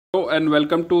Hello and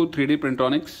welcome to 3D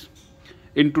Printronics.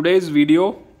 In today's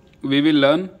video, we will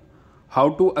learn how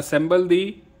to assemble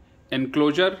the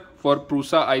enclosure for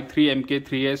Prusa i3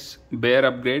 Mk3s bare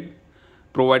upgrade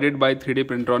provided by 3D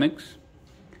Printronics.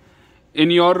 In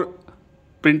your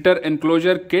printer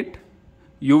enclosure kit,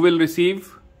 you will receive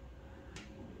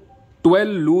 12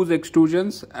 loose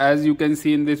extrusions as you can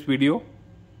see in this video.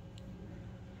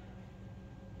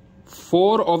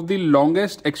 4 of the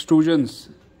longest extrusions,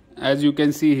 as you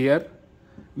can see here,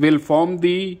 will form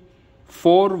the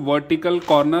 4 vertical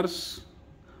corners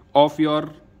of your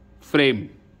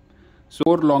frame. So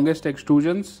 4 longest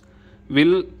extrusions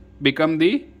will become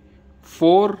the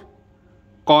 4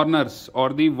 corners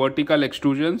or the vertical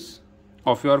extrusions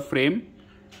of your frame,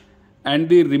 and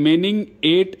the remaining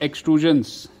 8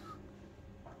 extrusions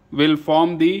will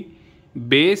form the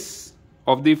base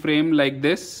of the frame like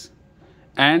this,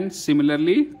 and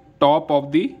similarly top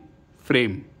of the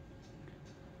frame.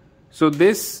 So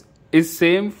this is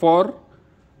same for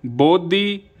both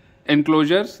the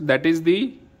enclosures, that is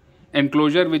the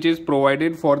enclosure which is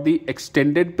provided for the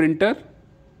extended printer,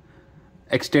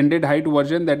 extended height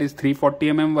version, that is 340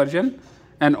 mm version,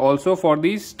 and also for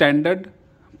the standard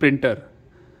printer.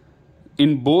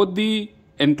 In both the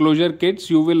enclosure kits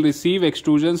you will receive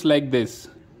extrusions like this.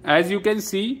 As you can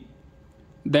see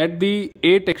that the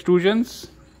 8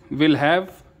 extrusions will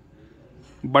have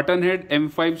button head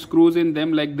M5 screws in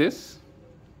them like this.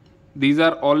 These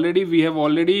are we have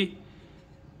already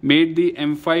made the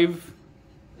M5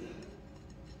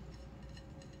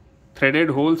 threaded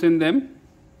holes in them,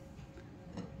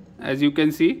 as you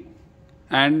can see,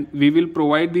 and we will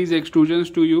provide these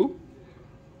extrusions to you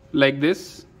like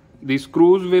this. The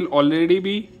screws will already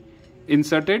be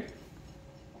inserted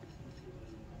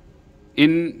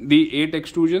in the 8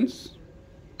 extrusions,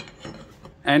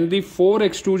 and the 4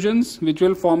 extrusions which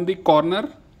will form the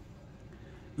corner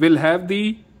will have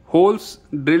the holes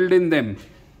drilled in them,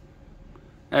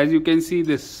 as you can see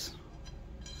this.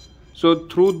 So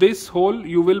through this hole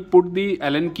you will put the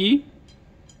Allen key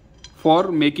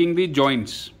for making the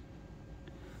joints.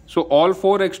 So all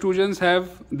 4 extrusions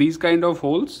have these kind of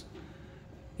holes.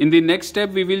 In the next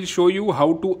step we will show you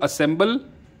how to assemble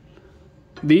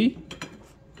the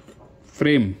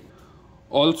frame.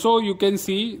 Also you can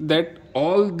see that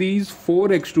all these 4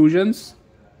 extrusions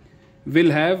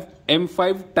will have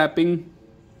M5 tapping,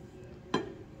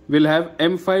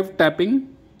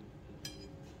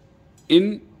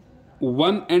 in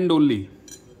one end only.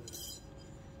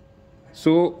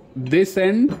 So this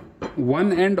end,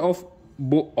 one end of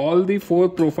all the 4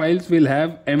 profiles will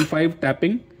have M5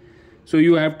 tapping. So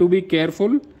you have to be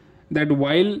careful that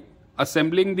while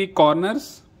assembling the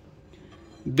corners,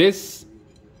 this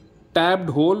tapped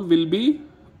hole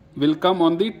will come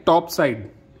on the top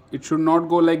side. It should not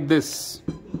go like this.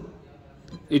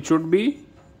 It should be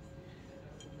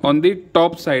on the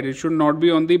top side. It should not be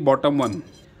on the bottom one.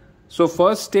 So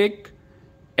first take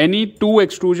any 2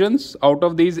 extrusions out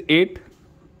of these 8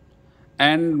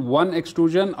 and 1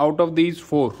 extrusion out of these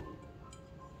 4.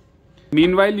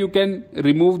 Meanwhile you can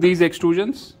remove these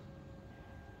extrusions.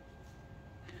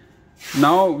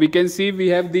 Now we can see we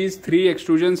have these 3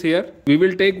 extrusions here. We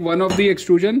will take one of the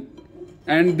extrusion,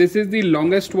 and this is the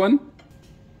longest one.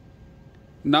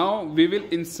 Now we will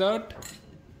insert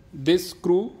this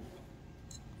screw,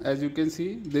 as you can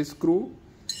see, this screw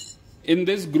in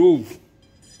this groove.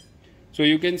 So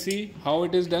you can see how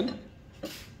it is done.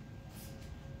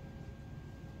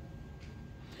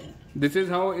 This is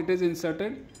how it is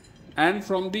inserted, and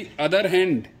from the other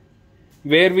hand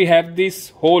where we have this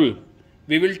hole,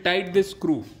 we will tighten this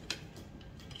screw.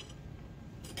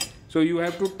 So you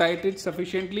have to tighten it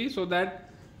sufficiently so that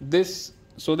this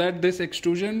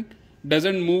extrusion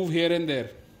doesn't move here and there.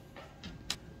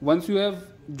 Once you have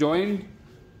joined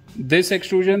this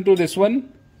extrusion to this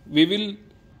one, we will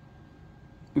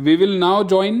now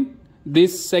join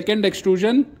this second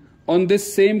extrusion on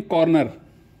this same corner.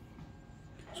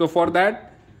 So for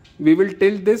that we will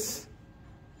tilt this,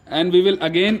 and we will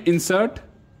again insert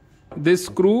this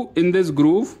screw in this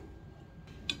groove.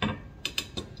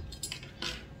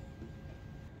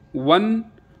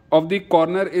 One of the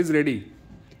corner is ready.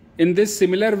 In this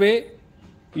similar way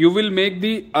you will make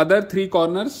the other 3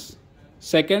 corners,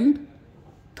 second,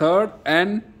 third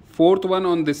and fourth one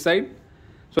on this side.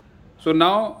 So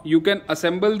now you can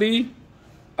assemble the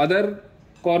other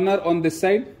corner on this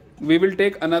side. We will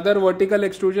take another vertical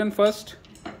extrusion first,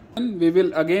 and we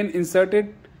will again insert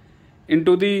it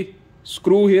into the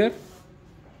screw here.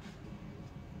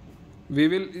 We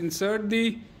will insert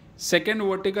the second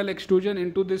vertical extrusion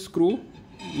into this screw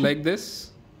like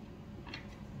this.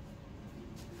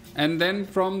 and then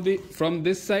from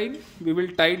this side we will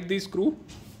tighten the screw.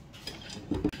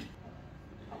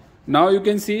 Now you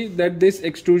can see that this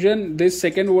extrusion, this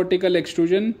second vertical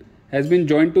extrusion has been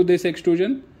joined to this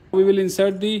extrusion. We will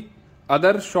insert the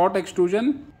other short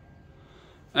extrusion,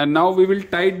 and now we will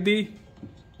tighten the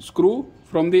screw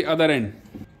from the other end.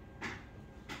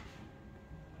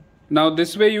 Now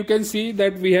this way you can see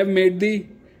that we have made the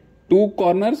two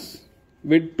corners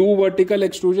with two vertical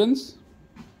extrusions.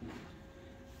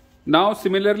 Now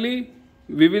similarly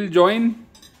we will join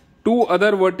two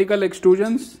other vertical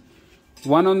extrusions,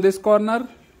 one on this corner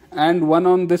and one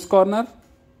on this corner.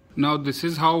 Now this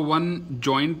is how one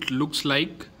joint looks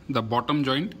like, the bottom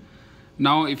joint.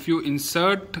 Now if you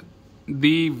insert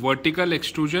the vertical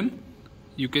extrusion,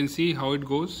 you can see how it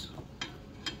goes.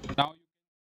 Now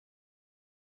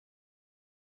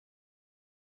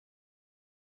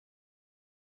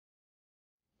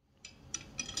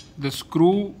the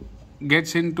screw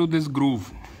gets into this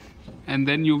groove, and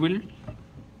then you will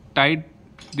tighten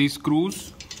the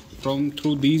screws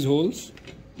through these holes.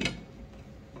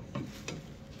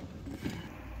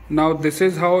 Now this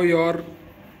is how your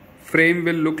frame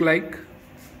will look like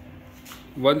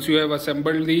once you have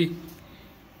assembled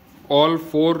all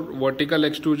four vertical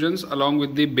extrusions along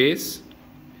with the base.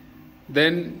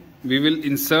 Then we will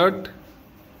insert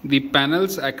the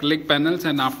panels, acrylic panels,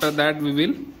 and after that we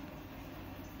will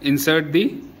insert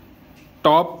the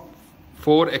top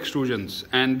four extrusions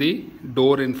and the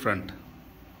door in front.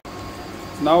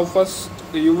 Now first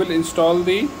you will install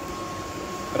the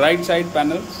right side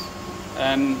panels,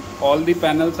 and all the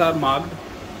panels are marked,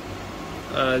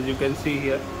 as you can see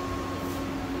here,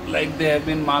 like they have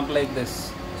been marked like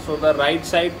this. So the right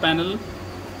side panel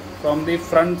from the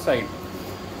front side,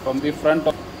 from the front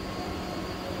of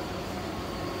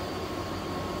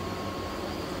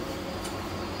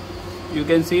you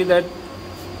can see that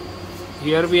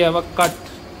here we have a cut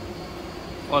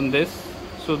on this,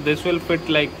 so this will fit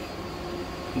like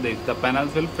this, the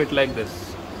panels will fit like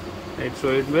this, right? So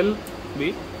it will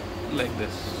be like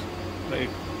this, right?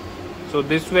 So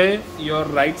this way your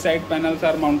right side panels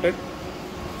are mounted.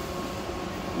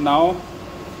 Now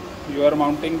you are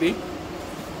mounting the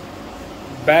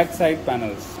back side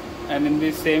panels, and in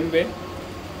the same way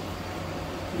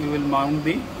you will mount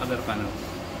the other panels.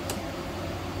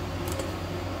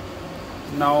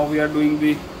 Now we are doing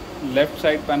the left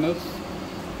side panels.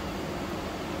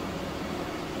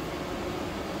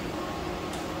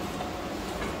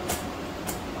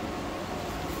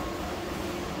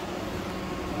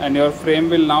 And your frame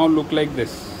will now look like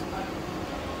this.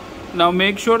 Now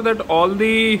make sure that all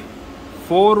the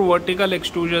four vertical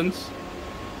extrusions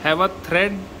have a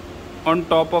thread on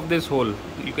top of this hole.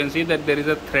 You can see that there is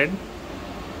a thread.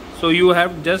 So you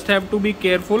just have to be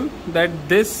careful that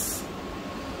this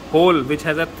hole which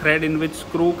has a thread in which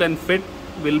screw can fit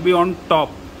will be on top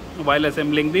while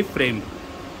assembling the frame.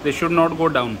 They should not go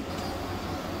down.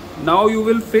 Now you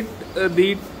will fit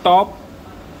the top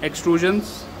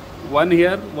extrusions, one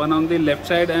here, one on the left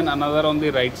side and another on the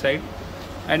right side,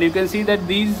 and you can see that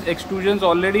these extrusions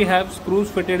already have screws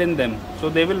fitted in them, so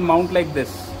they will mount like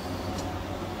this.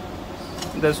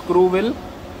 The screw will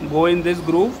go in this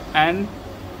groove and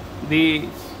the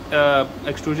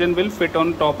extrusion will fit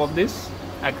on top of this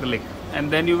acrylic, and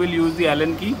then you will use the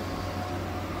Allen key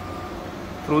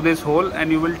through this hole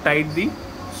and you will tighten the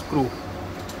screw.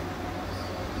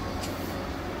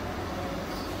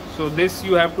 So this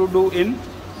you have to do in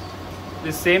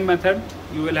the same method.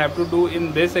 You will have to do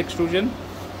in this extrusion,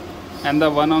 and the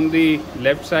one on the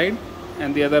left side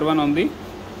and the other one on the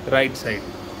right side.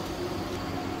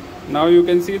 Now you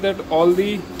can see that all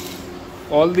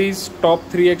these top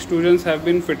three extrusions have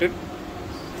been fitted.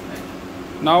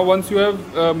 Now once you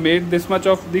have made this much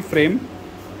of the frame,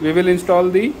 we will install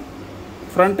the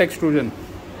front extrusion.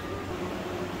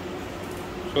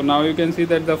 So now you can see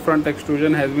that the front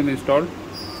extrusion has been installed.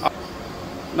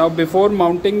 Now before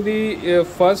mounting the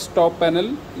first top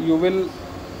panel, you will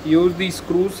use the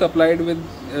screws supplied with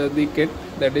the kit,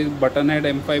 that is button head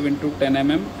M5 into 10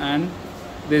 mm and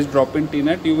this drop-in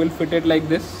T-nut. You will fit it like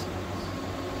this,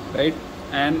 right?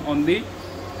 And on the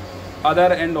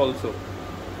other end also,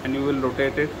 and you will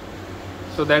rotate it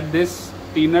so that this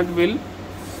T-nut will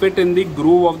fit in the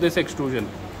groove of this extrusion.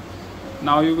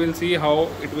 Now you will see how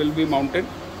it will be mounted.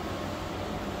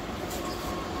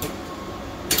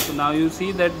 So now you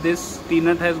see that this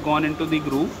T-nut has gone into the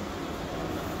groove,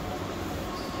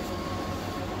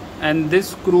 and this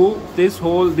screw, these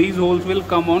holes will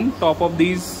come on top of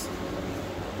these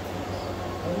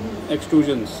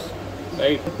extrusions,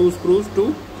 right? Two screws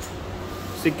to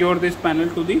secure this panel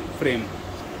to the frame.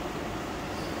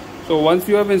 So once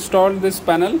you have installed this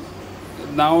panel,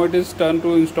 Now it is turn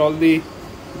to install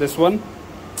this one.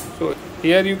 So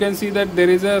here you can see that there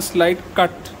is a slight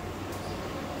cut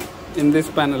in this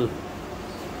panel.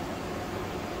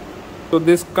 So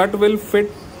this cut will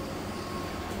fit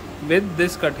with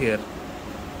this cut here.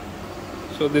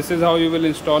 So this is how you will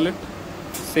install it,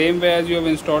 same way as you have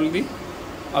installed the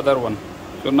other one.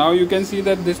 So now you can see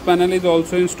that this panel is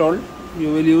also installed.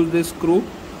 You will use this screw,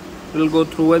 it will go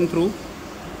through and through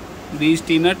these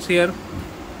T-nuts here.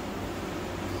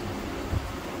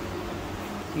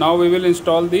 Now we will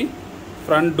install the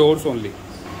front doors only.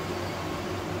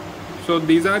 So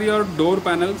these are your door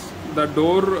panels. The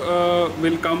door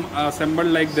will come assembled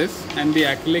like this, and the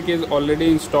acrylic is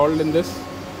already installed in this.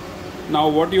 Now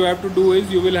what you have to do is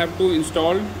you will have to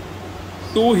install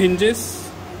 2 hinges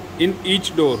in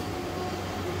each door.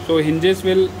 So hinges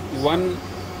will, one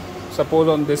suppose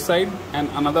on this side and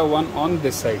another one on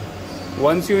this side.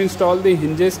 Once you install the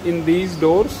hinges in these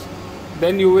doors,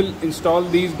 then you will install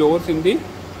these doors in the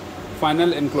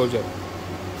final enclosure.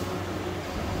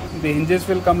 The hinges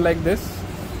will come like this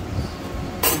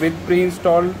with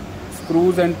pre-installed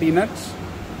screws and T-nuts.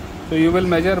 So you will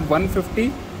measure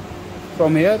 150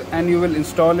 from here and you will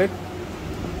install it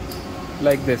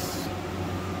like this.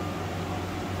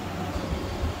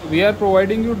 We are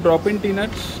providing you drop-in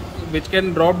T-nuts which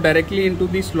can drop directly into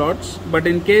the slots, but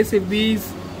in case if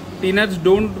these T-nuts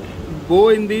don't go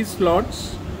in these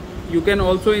slots, you can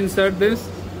also insert this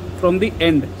from the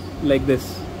end like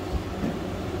this.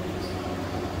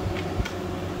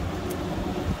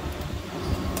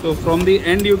 So from the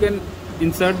end you can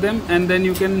insert them, and then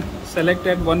you can select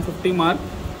at 150 mark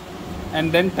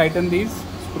and then tighten these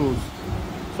screws.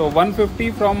 So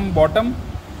 150 from bottom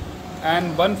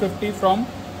and 150 from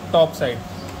top side.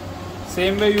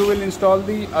 Same way you will install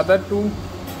the other 2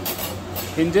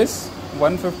 hinges,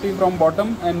 150 from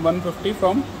bottom and 150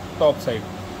 from top side.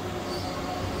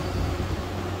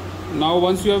 Now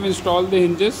once you have installed the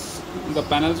hinges, the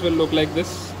panels will look like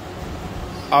this.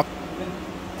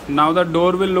 Now the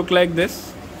door will look like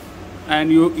this,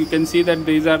 and you can see that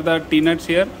these are the T-nuts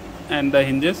here and the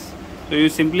hinges. So you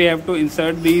simply have to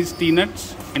insert these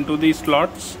T-nuts into these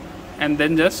slots and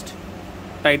then just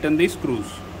tighten the screws.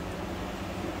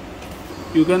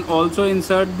 You can also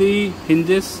insert the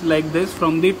hinges like this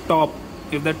from the top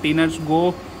if the T-nuts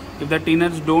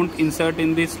don't insert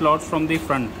in the slots from the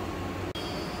front.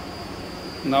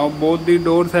 Now both the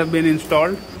doors have been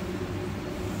installed.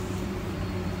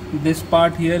 This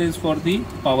part here is for the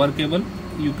power cable.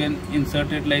 You can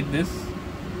insert it like this.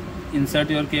 Insert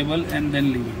your cable and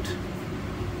then leave it.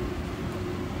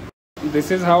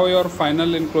 This is how your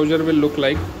final enclosure will look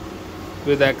like,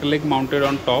 with acrylic mounted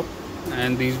on top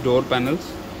and these door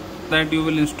panels. That you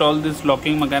will install this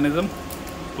locking mechanism.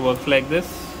 It works like this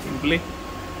simply.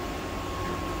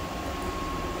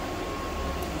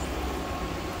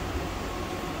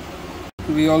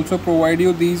 We also provide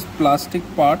you these plastic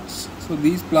parts. So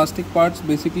these plastic parts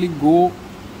basically go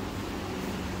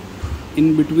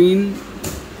in between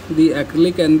the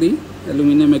acrylic and the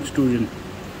aluminum extrusion,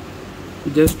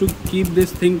 just to keep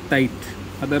this thing tight,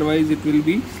 otherwise it will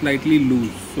be slightly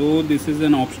loose. So this is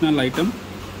an optional item.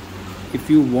 If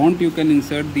you want, you can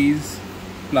insert these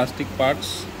plastic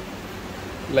parts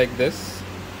like this.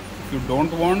 If you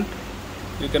don't want,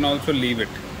 you can also leave it,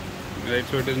 right?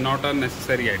 So it is not a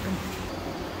necessary item,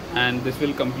 and this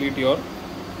will complete your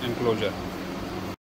enclosure.